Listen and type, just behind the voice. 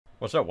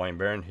What's up, Wayne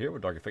Barron here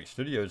with Dark Effects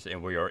Studios,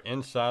 and we are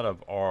inside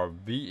of our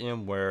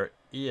VMware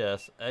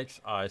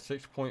ESXi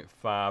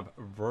 6.5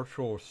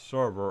 virtual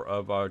server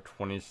of our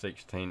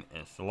 2016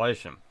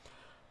 installation.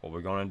 What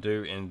we're going to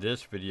do in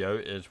this video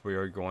is we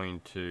are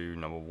going to,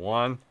 number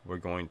one, we're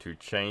going to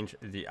change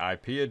the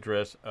IP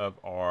address of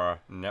our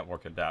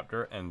network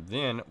adapter, and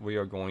then we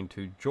are going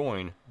to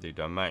join the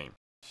domain.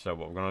 So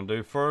what we're going to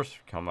do first,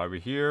 come over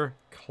here,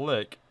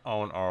 click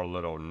on our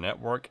little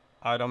network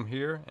item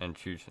here and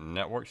choose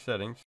network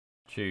settings.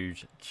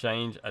 Choose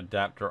change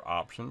adapter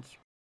options.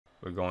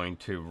 We're going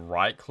to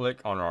right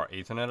click on our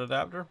Ethernet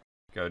adapter,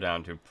 go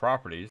down to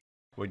properties.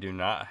 We do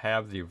not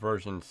have the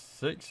version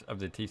 6 of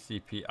the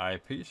TCP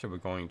IP, so we're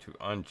going to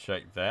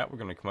uncheck that. We're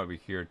going to come over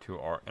here to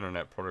our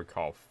Internet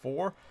Protocol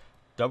 4,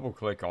 double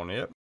click on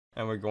it,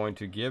 and we're going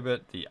to give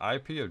it the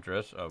IP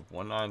address of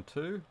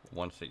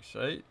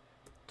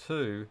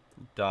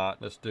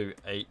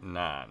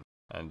 192.168.2.89,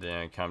 and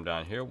then come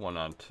down here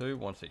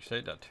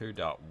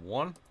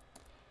 192.168.2.1.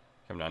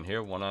 Come down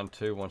here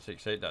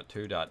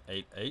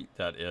 192.168.2.88.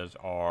 that is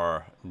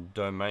our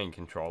domain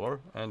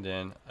controller, and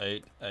then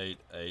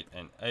 888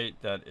 and 8,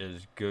 that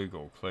is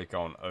Google. Click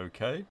on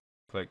OK,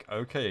 click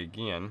OK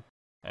again,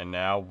 and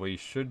now we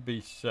should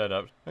be set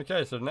up.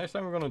 Okay, so the next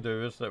thing we're going to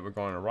do is that we're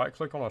going to right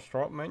click on our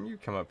start menu,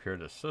 come up here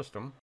to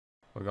system,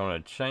 we're going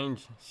to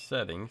change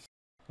settings,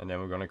 and then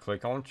we're going to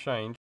click on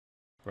change.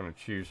 We're going to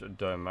choose a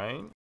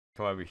domain,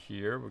 come over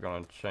here, we're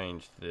going to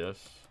change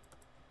this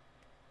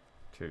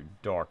to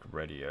dark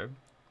radio,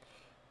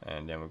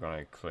 and then we're going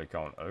to click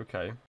on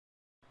OK. Then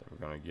we're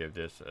going to give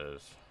this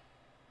as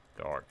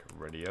dark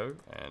radio,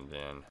 and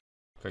then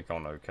click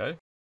on OK.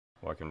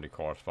 Welcome to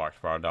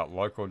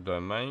CourseFoxfire.local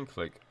domain.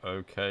 Click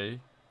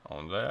OK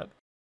on that,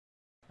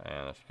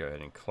 and let's go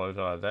ahead and close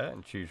out of that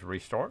and choose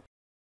restart.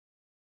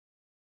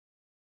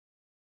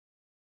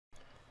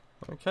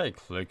 Okay,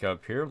 click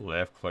up here,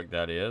 left click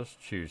that is,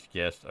 choose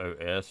guest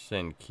OS,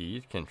 send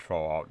keys,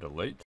 Control Alt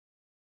Delete.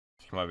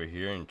 Come over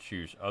here and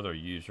choose other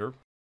user,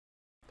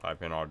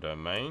 type in our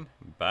domain,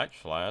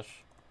 /,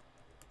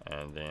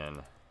 and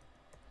then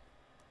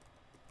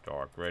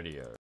dark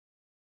radio.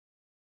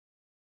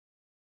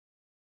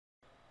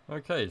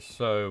 Okay,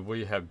 so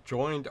we have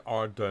joined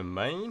our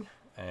domain,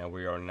 and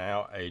we are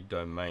now a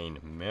domain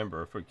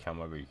member. If we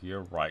come over here,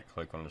 right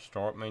click on the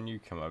start menu,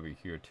 come over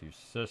here to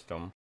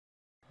system,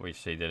 we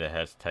see that it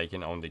has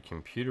taken on the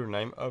computer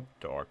name of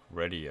dark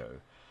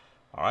radio.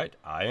 Alright,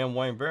 I am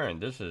Wayne Barron.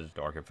 This is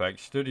Dark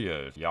Effects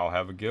Studios. Y'all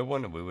have a good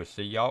one, and we will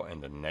see y'all in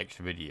the next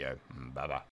video. Bye-bye.